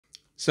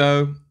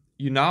So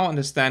you now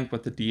understand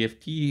what the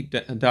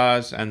DFT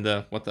does and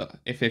what the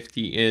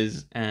FFT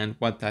is and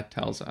what that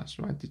tells us,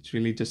 right? It's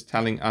really just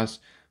telling us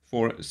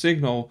for a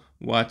signal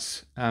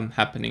what's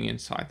happening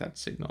inside that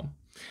signal.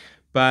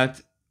 But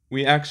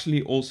we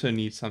actually also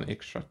need some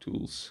extra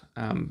tools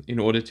in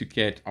order to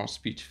get our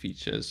speech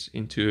features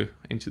into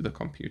the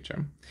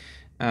computer.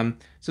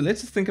 So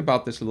let's think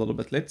about this a little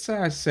bit. Let's say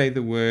I say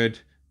the word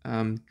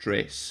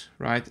dress,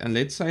 right? And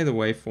let's say the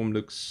waveform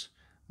looks,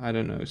 I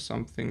don't know,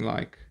 something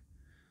like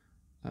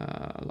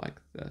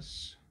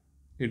this.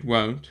 It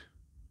won't,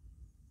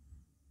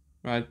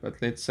 right?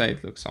 But let's say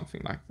it looks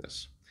something like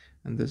this.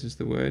 And this is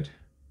the word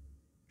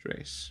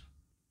dress.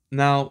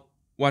 Now,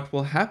 what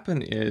will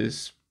happen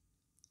is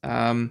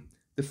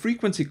the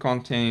frequency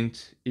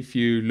content, if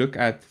you look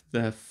at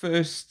the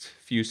first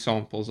few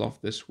samples of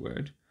this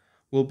word,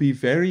 will be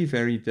very,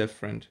 very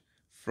different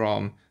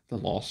from the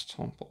last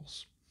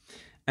samples.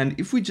 And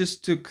if we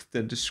just took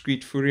the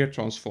discrete Fourier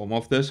transform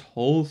of this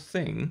whole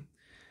thing,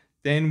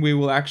 then we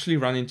will actually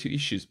run into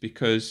issues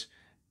because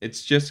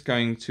it's just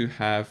going to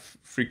have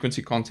frequency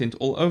content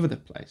all over the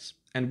place.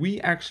 And we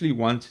actually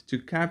want to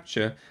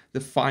capture the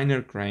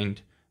finer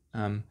grained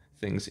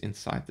things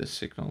inside this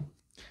signal.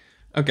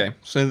 Okay,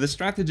 so the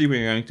strategy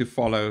we're going to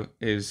follow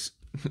is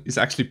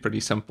actually pretty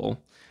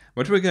simple.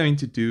 What we're going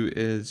to do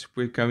is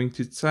we're going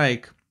to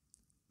take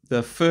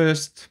the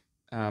first,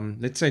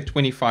 let's say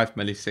 25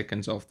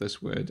 milliseconds of this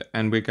word,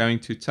 and we're going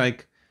to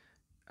take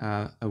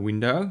a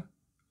window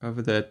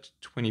over that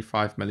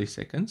 25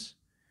 milliseconds.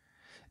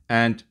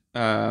 And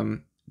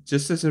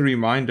just as a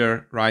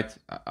reminder, right,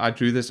 I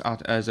drew this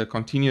out as a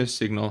continuous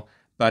signal,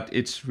 but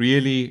it's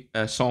really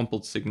a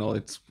sampled signal.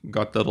 It's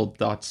got little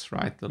dots,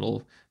 right,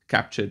 little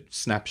captured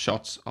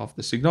snapshots of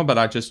the signal, but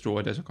I just draw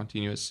it as a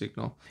continuous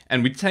signal.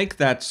 And we take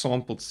that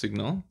sampled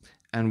signal,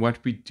 and what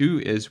we do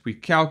is we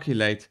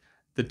calculate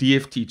the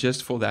DFT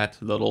just for that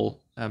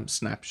little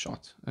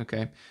snapshot.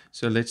 Okay,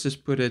 so let's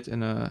just put it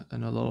in a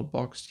little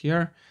box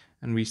here,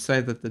 and we say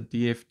that the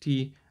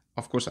DFT,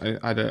 of course, I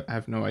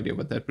have no idea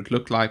what that would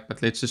look like,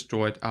 but let's just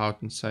draw it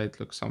out and say it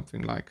looks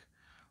something like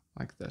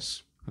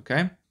this.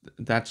 Okay,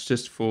 that's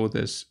just for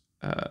this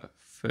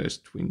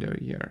first window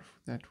here.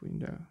 For that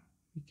window,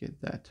 we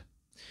get that.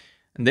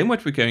 And then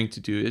what we're going to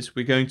do is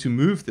we're going to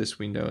move this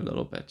window a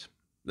little bit.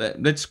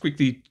 Let's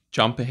quickly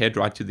jump ahead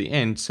right to the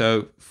end.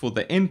 So for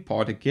the end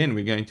part, again,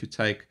 we're going to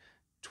take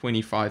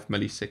 25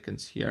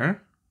 milliseconds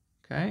here.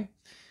 Okay.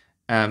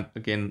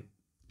 Again,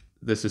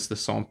 this is the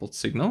sampled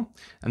signal.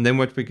 And then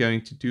what we're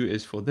going to do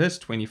is for this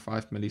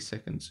 25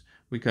 milliseconds,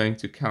 we're going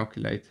to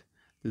calculate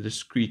the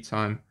discrete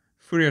time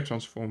Fourier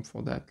transform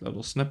for that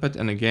little snippet.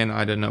 And again,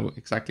 I don't know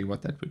exactly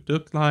what that would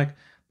look like,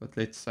 but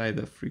let's say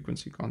the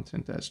frequency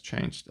content has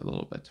changed a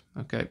little bit.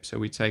 Okay, so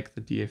we take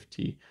the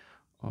DFT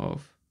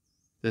of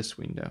this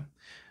window.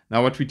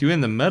 Now what we do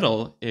in the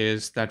middle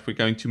is that we're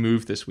going to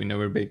move this window.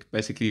 We're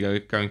basically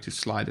going to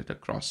slide it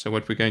across. So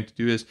what we're going to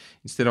do is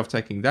instead of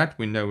taking that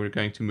window, we're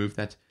going to move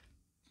that,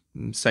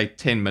 say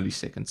 10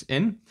 milliseconds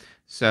in.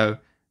 So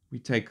we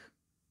take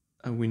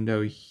a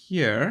window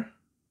here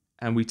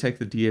and we take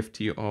the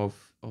DFT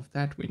of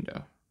that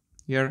window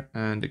here.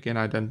 And again,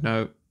 I don't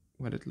know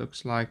what it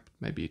looks like.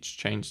 Maybe it's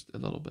changed a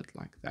little bit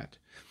like that.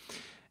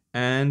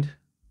 And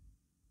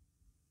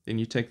then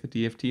you take the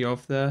DFT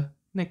of the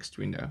next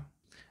window.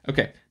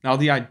 Okay, now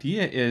the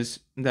idea is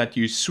that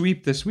you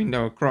sweep this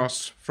window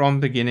across from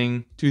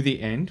beginning to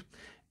the end,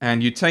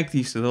 and you take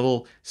these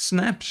little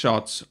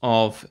snapshots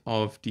of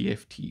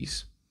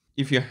DFTs.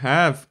 If you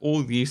have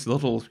all these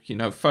little,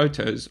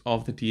 photos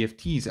of the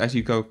DFTs as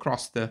you go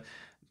across the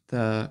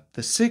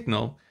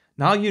signal,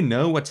 now you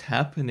know what's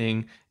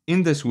happening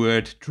in this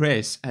word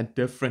dress at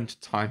different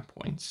time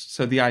points.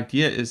 So the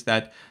idea is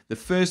that the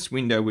first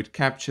window would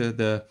capture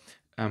the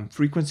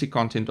frequency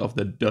content of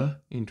the D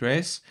in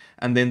dress,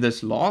 and then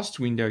this last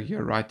window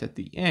here right at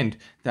the end,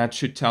 that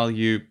should tell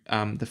you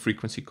the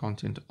frequency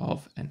content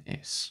of an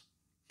S.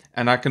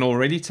 And I can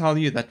already tell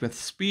you that with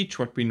speech,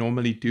 what we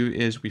normally do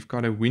is we've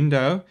got a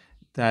window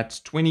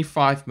that's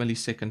 25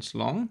 milliseconds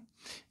long,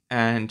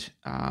 and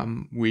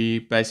we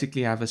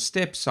basically have a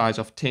step size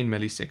of 10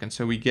 milliseconds.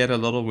 So we get a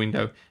little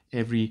window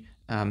every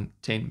 10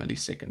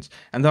 milliseconds.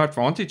 And the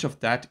advantage of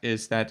that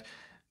is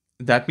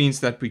that means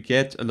that we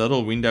get a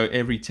little window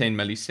every 10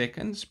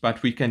 milliseconds,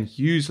 but we can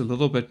use a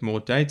little bit more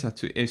data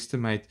to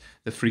estimate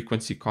the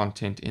frequency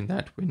content in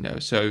that window.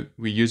 So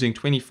we're using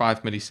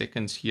 25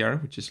 milliseconds here,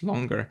 which is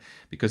longer,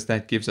 because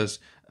that gives us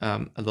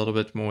a little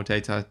bit more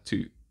data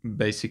to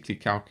basically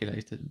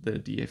calculate the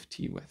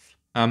DFT with.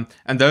 And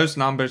those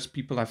numbers,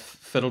 people have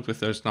fiddled with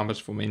those numbers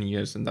for many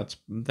years, and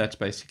that's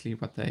basically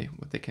what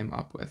they came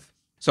up with.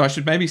 So I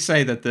should maybe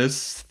say that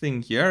this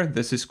thing here,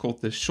 this is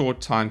called the short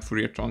time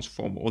Fourier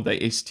transform, or the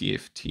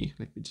STFT.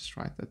 Let me just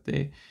write that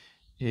there.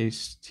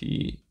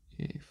 STFT,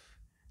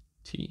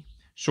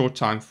 short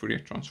time Fourier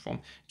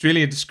transform. It's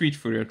really a discrete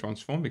Fourier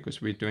transform because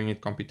we're doing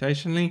it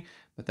computationally,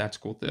 but that's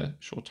called the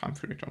short time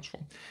Fourier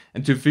transform.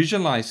 And to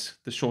visualize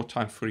the short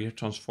time Fourier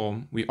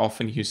transform, we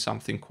often use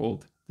something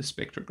called the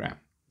spectrogram.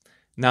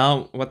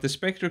 Now, what the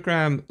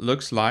spectrogram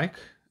looks like,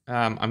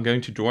 I'm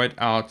going to draw it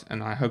out,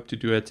 and I hope to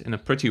do it in a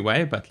pretty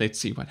way, but let's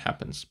see what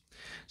happens.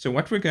 So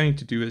what we're going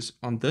to do is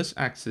on this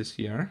axis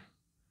here,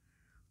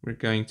 we're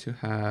going to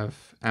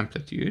have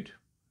amplitude,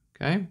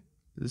 okay?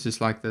 This is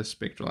like the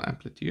spectral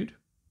amplitude,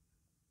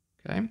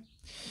 okay?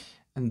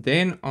 And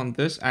then on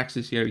this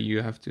axis here,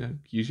 you have to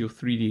use your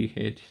 3D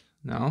head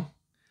now.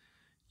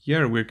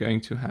 Here we're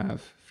going to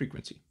have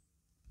frequency,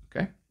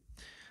 okay?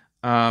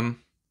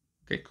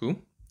 Okay, cool.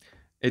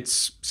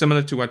 It's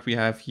similar to what we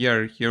have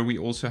here. Here we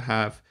also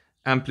have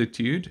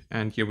amplitude,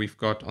 and here we've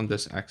got on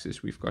this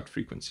axis, we've got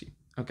frequency.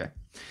 Okay,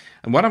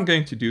 and what I'm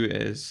going to do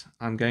is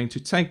I'm going to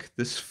take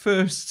this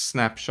first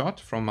snapshot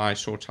from my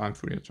short time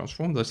Fourier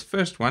transform, this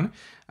first one,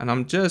 and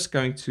I'm just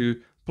going to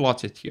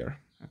plot it here.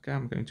 Okay,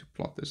 I'm going to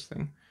plot this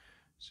thing.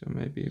 So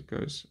maybe it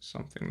goes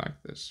something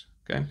like this.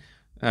 Okay,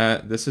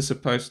 this is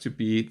supposed to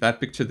be, that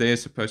picture there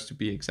is supposed to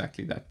be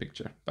exactly that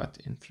picture, but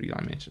in 3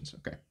 dimensions.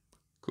 Okay,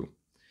 cool.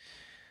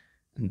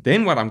 And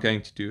then what I'm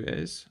going to do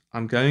is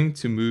I'm going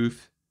to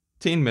move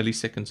 10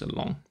 milliseconds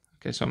along.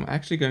 Okay, so I'm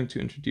actually going to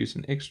introduce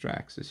an extra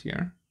axis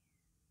here,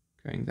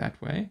 going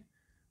that way,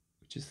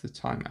 which is the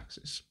time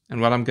axis. And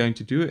what I'm going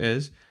to do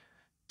is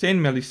 10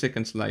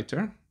 milliseconds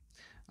later,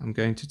 I'm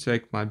going to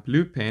take my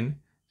blue pen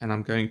and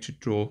I'm going to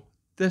draw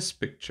this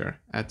picture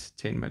at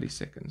 10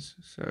 milliseconds.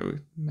 So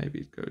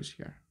maybe it goes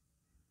here.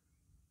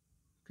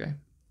 Okay.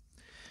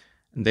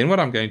 And then what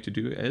I'm going to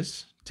do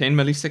is 10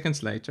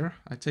 milliseconds later,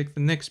 I take the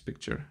next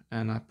picture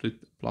and I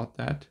plot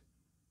that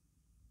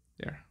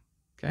there.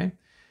 Okay.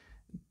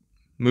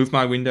 Move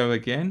my window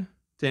again.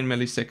 10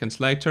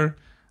 milliseconds later,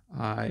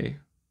 I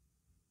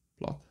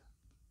plot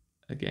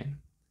again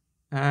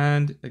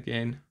and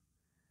again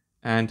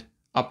and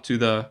up to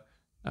the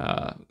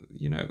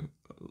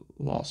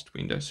last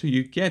window. So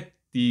you get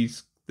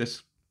these.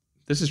 This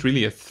is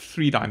really a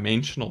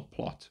 3-dimensional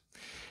plot.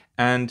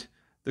 And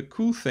the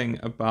cool thing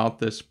about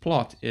this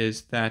plot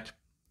is that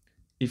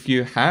if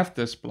you have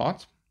this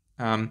plot,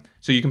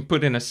 so you can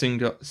put in a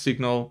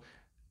signal,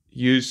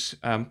 use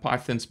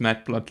Python's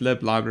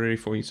matplotlib library,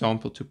 for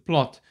example, to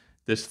plot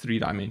this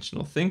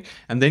 3-dimensional thing,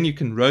 and then you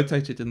can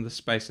rotate it in the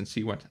space and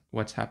see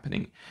what's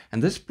happening.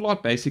 And this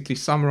plot basically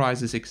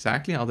summarizes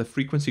exactly how the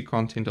frequency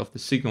content of the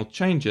signal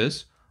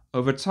changes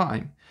over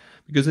time.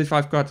 Because if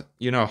I've got,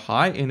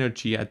 high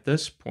energy at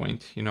this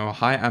point,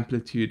 high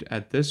amplitude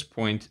at this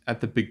point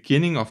at the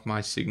beginning of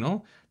my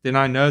signal, then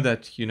I know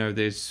that,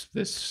 there's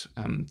this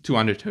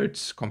 200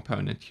 hertz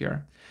component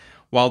here.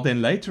 While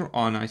then later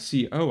on I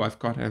see, I've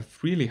got a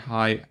really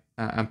high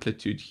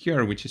amplitude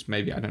here, which is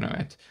maybe, I don't know,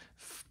 at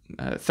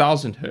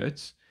 1000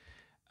 hertz.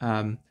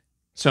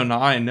 So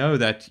now I know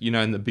that,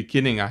 in the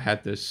beginning I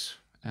had this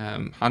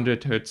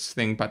 100 hertz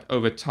thing, but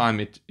over time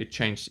it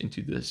changed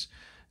into this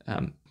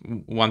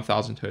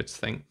 1000 hertz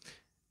thing.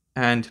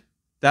 And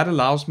that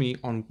allows me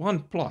on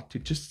one plot to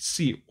just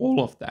see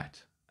all of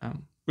that,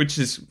 which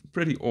is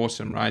pretty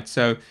awesome, right?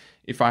 So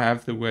if I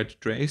have the word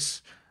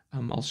trace,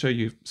 I'll show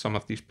you some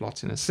of these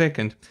plots in a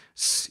second,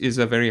 is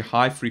a very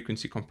high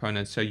frequency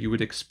component. So you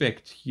would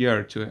expect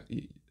here to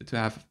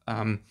have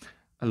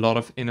a lot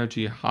of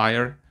energy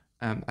higher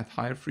at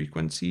higher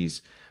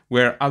frequencies,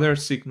 where other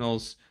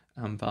signals,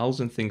 vowels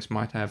and things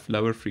might have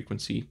lower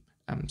frequency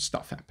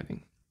stuff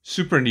happening.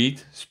 Super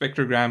neat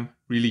spectrogram,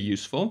 really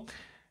useful.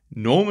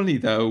 Normally,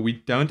 though, we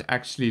don't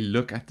actually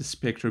look at the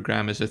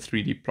spectrogram as a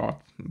 3D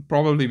plot,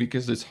 probably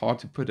because it's hard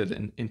to put it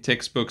in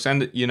textbooks,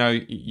 and you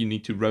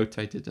need to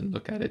rotate it and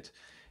look at it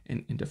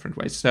in different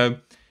ways. So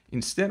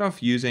instead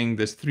of using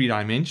this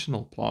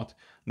 3-dimensional plot,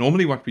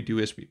 normally what we do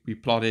is we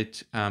plot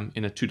it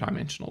in a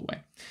 2-dimensional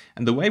way.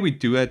 And the way we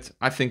do it,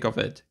 I think of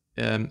it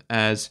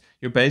as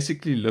you're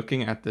basically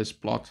looking at this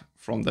plot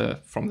from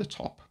the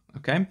top.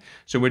 Okay,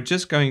 so we're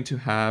just going to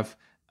have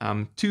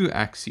 2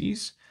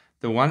 axes.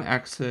 The one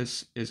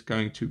axis is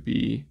going to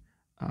be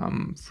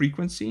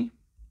frequency,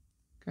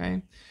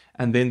 okay?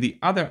 And then the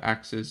other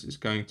axis is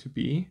going to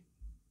be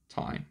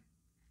time,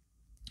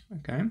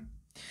 okay?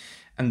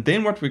 And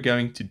then what we're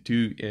going to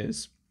do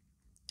is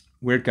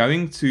we're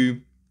going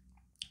to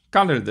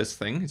color this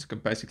thing. It's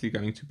basically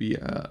going to be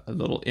a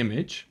little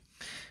image.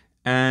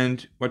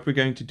 And what we're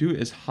going to do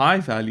is high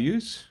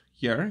values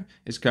here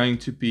is going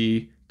to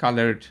be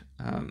colored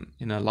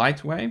in a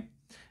light way.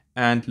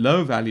 And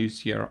low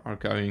values here are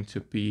going to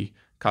be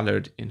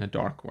colored in a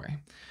dark way.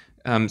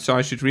 So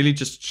I should really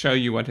just show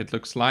you what it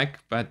looks like,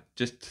 but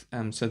just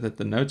so that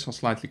the notes are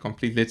slightly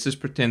complete, let's just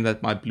pretend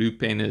that my blue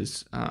pen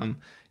is a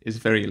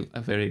very,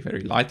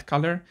 very light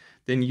color.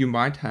 Then you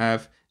might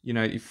have,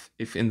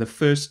 if in the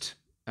first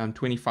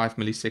 25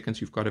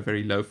 milliseconds you've got a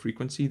very low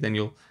frequency, then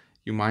you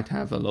might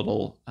have a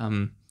little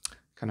kind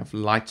of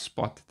light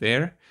spot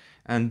there.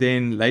 And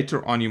then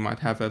later on you might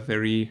have a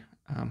very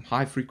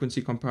high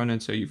frequency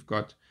component, so you've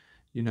got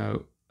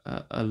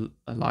a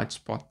light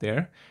spot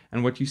there.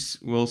 And what you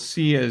will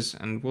see is,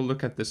 and we'll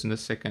look at this in a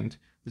second,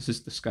 this is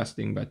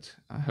disgusting, but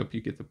I hope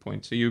you get the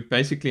point. So you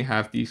basically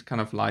have these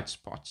kind of light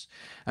spots.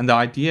 And the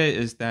idea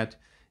is that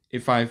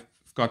if I've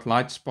got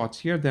light spots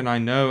here, then I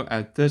know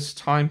at this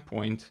time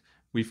point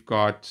we've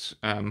got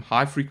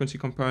high frequency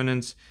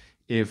components.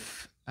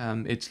 If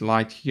it's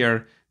light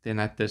here, then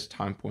at this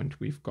time point,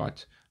 we've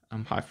got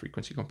high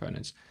frequency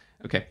components.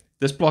 Okay,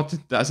 this plot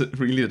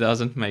really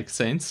doesn't make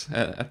sense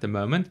at the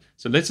moment.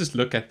 So let's just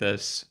look at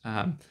this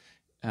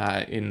in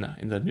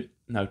the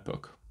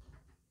notebook.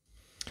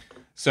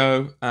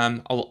 So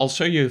I'll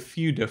show you a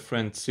few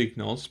different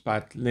signals,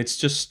 but let's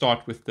just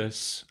start with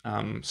this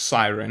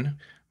siren,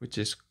 which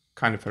is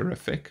kind of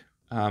horrific.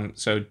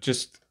 So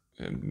just,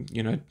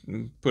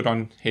 put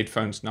on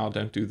headphones now.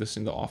 Don't do this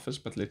in the office,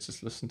 but let's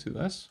just listen to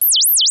this.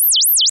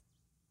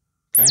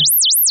 Okay.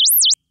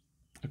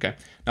 Okay.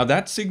 Now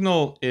that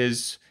signal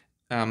is,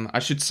 I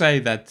should say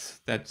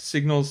that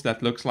signals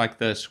that looks like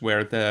this,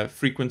 where the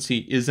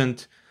frequency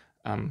isn't,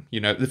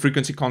 the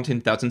frequency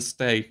content doesn't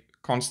stay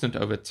constant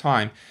over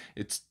time.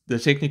 It's the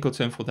technical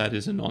term for that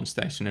is a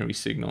non-stationary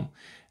signal.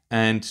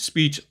 And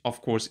speech,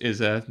 of course, is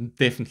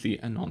definitely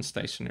a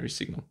non-stationary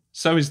signal.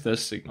 So is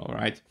this signal,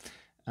 right?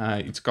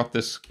 It's got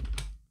this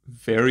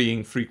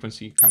varying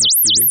frequency kind of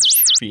to the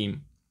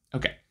extreme.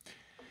 Okay.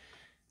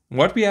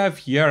 What we have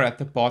here at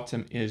the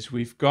bottom is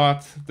we've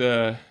got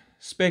the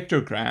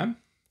spectrogram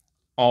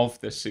of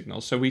the signal.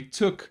 So we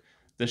took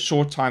the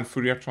short time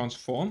Fourier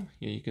transform.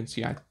 Here you can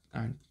see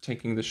I'm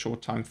taking the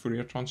short time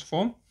Fourier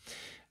transform.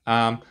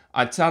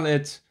 I tell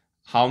it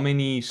how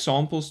many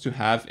samples to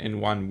have in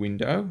one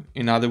window.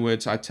 In other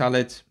words, I tell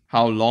it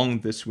how long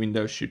this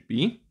window should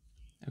be.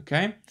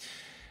 Okay.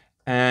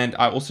 And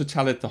I also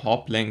tell it the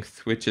hop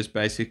length, which is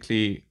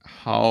basically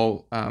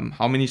how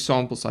many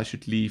samples I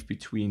should leave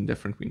between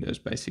different windows,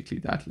 basically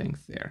that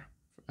length there,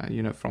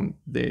 from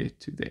there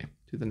to there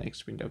to the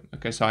next window.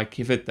 Okay, so I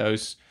give it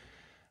those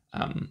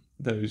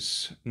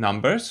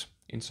numbers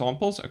in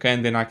samples. Okay,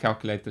 and then I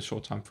calculate the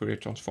short time Fourier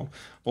transform.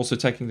 Also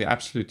taking the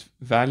absolute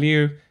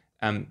value,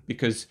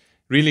 because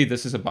really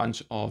this is a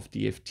bunch of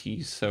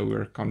DFTs. So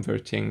we're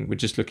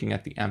just looking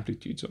at the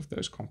amplitudes of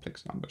those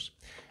complex numbers.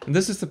 And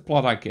this is the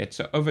plot I get.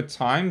 So over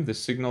time, the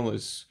signal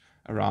is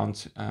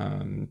around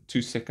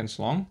 2 seconds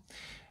long.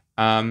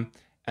 And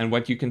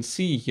what you can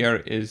see here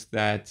is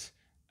that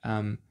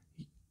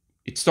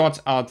it starts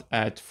out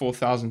at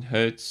 4,000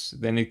 hertz,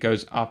 then it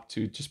goes up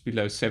to just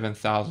below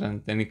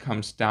 7,000, then it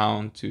comes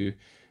down to,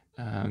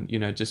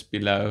 just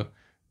below,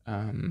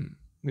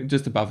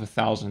 just above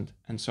 1,000,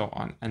 and so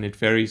on. And it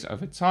varies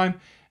over time.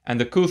 And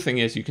the cool thing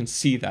is you can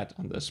see that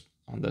on this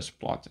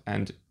plot,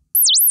 and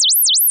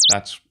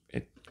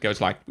it goes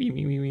like wee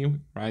wee wee wee,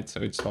 right?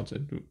 So it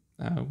started wee.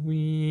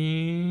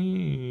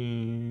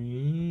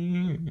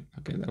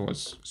 Okay, that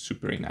was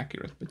super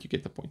inaccurate, but you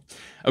get the point.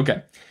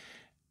 Okay,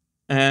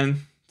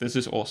 and this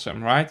is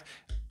awesome, right?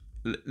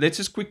 Let's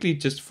just quickly,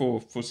 just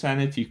for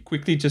sanity,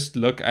 quickly just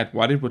look at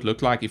what it would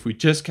look like if we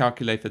just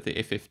calculated the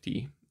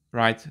FFT,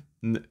 right?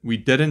 We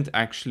didn't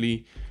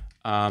actually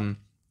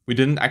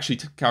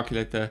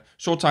calculate the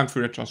short time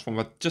Fourier transform,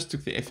 but just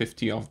took the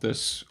FFT of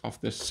this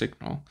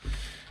signal.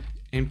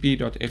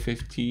 np.fft.fft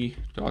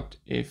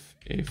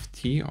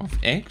of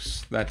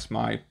x. That's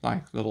my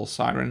little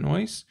siren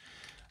noise.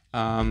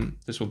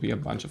 This will be a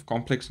bunch of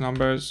complex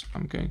numbers.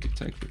 I'm going to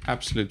take the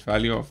absolute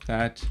value of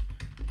that.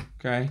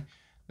 Okay,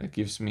 that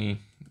gives me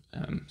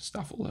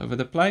stuff all over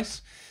the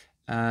place.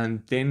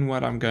 And then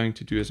what I'm going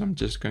to do is I'm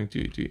just going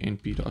to do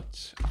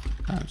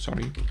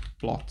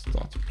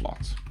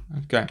plot.plot.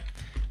 Okay,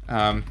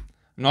 I'm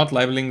not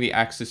labeling the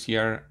axis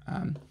here,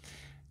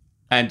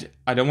 and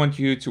I don't want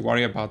you to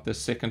worry about the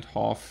second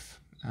half.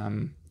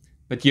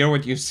 But here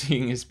what you're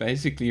seeing is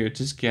basically you're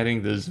just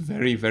getting this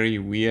very, very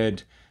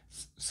weird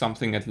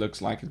something that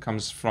looks like it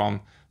comes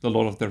from the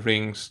Lord of the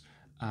Rings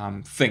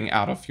thing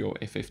out of your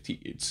FFT.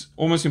 It's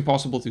almost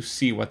impossible to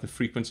see what the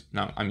frequency,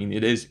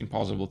 it is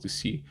impossible to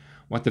see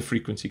what the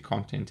frequency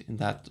content in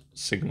that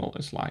signal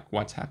is like,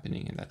 what's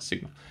happening in that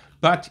signal.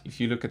 But if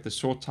you look at the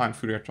short time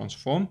Fourier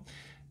transform,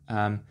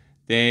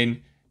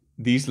 then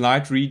these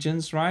light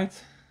regions, right?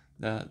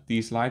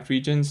 These light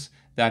regions,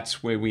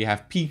 that's where we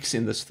have peaks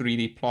in this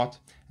 3D plot.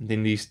 And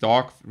then these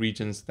dark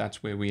regions,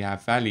 that's where we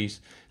have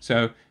valleys.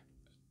 So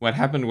what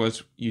happened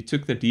was you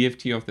took the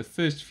DFT of the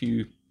first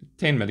few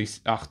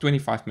 25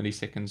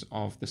 milliseconds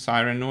of the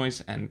siren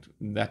noise, and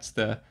that's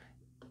the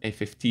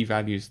FFT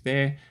values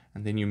there.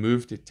 And then you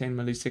moved it 10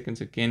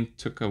 milliseconds again,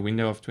 took a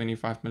window of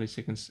 25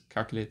 milliseconds,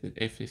 calculated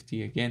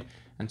FFT again,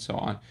 and so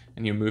on.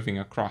 And you're moving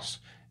across,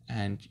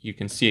 and you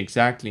can see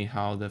exactly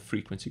how the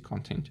frequency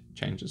content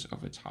changes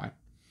over time.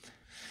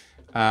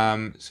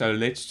 So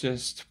let's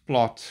just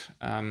plot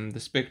the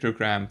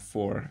spectrogram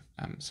for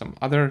some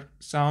other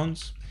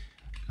sounds.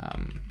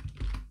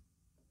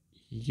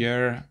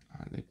 Here,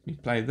 let me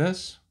play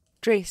this.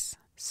 Trace,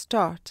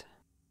 start.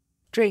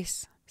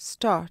 Trace,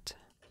 start.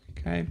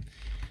 Okay.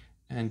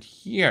 And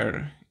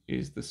here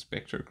is the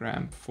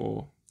spectrogram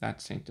for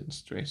that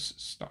sentence, trace,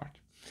 start.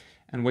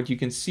 And what you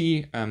can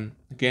see,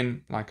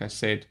 again, like I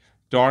said,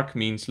 dark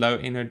means low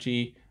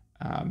energy,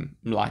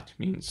 light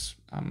means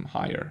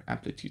higher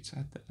amplitudes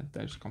at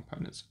those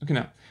components. Okay,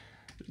 now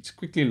let's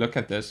quickly look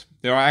at this.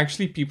 There are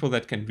actually people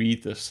that can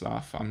read this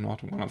stuff. I'm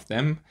not one of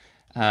them.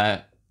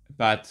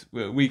 but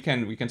we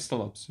can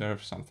still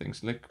observe some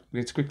things.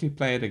 Let's quickly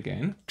play it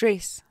again.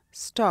 Dress.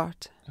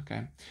 Start.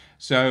 Okay,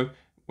 so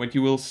what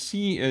you will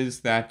see is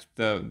that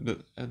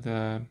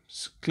the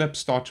clip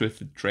starts with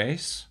the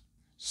dress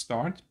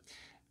start.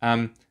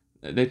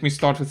 Let me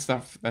start with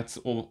stuff that's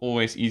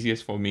always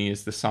easiest for me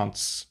is the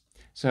sounds.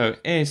 So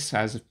S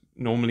has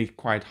normally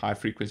quite high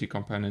frequency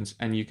components,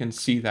 and you can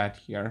see that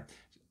here.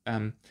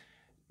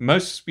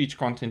 Most speech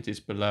content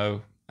is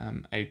below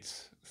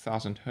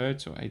 8,000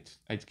 hertz or 8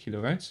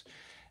 kilohertz,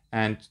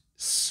 and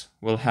S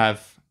will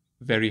have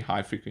very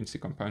high frequency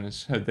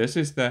components. So this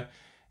is it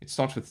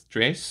starts with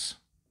dress.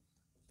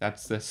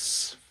 That's the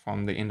S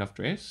from the end of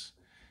dress.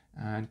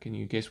 And can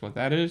you guess what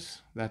that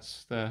is?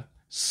 That's the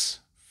S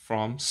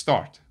from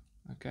start.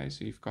 Okay,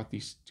 so you've got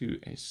these two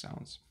S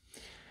sounds.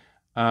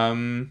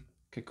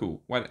 Okay,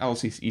 cool. What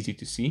else is easy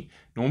to see?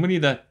 Normally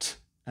the T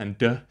and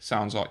D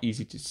sounds are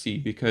easy to see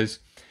because,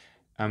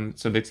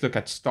 so let's look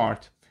at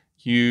start.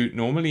 You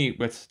normally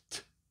with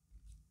T,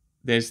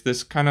 there's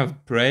this kind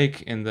of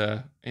break in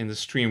the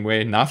stream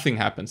where nothing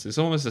happens. There's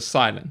almost a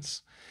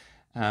silence.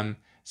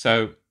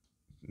 So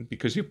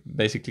because you're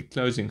basically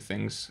closing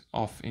things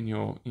off in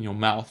your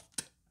mouth,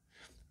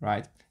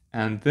 right?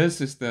 And this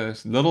is the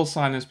little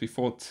silence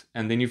before T,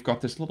 and then you've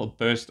got this little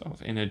burst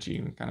of energy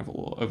kind of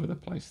all over the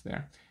place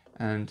there.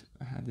 And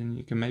then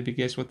you can maybe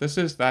guess what this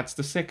is. That's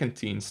the second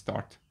T in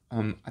start.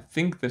 I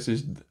think this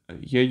is,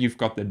 here you've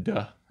got the D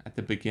at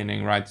the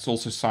beginning, right? It's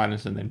also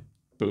silence, and then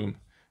boom,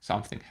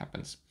 something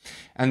happens.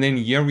 And then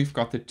here we've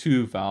got the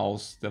two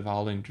vowels, the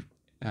vowel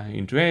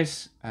in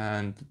dress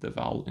and the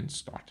vowel in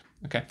start.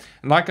 Okay,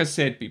 and like I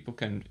said, people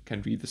can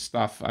read the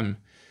stuff. I'm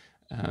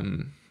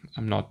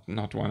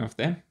not one of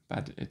them,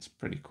 but it's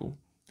pretty cool.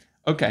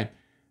 Okay,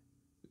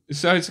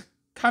 so it's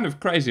kind of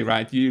crazy,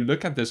 right? You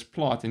look at this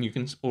plot and you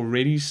can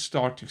already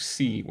start to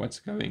see what's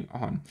going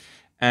on.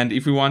 And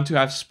if we want to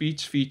have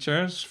speech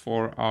features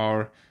for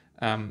our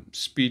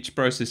speech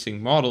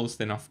processing models,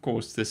 then of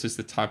course this is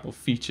the type of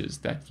features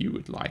that you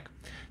would like.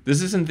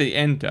 This isn't the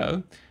end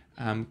though,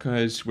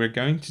 because we're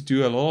going to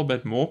do a little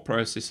bit more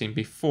processing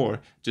before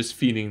just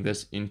feeding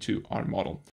this into our model.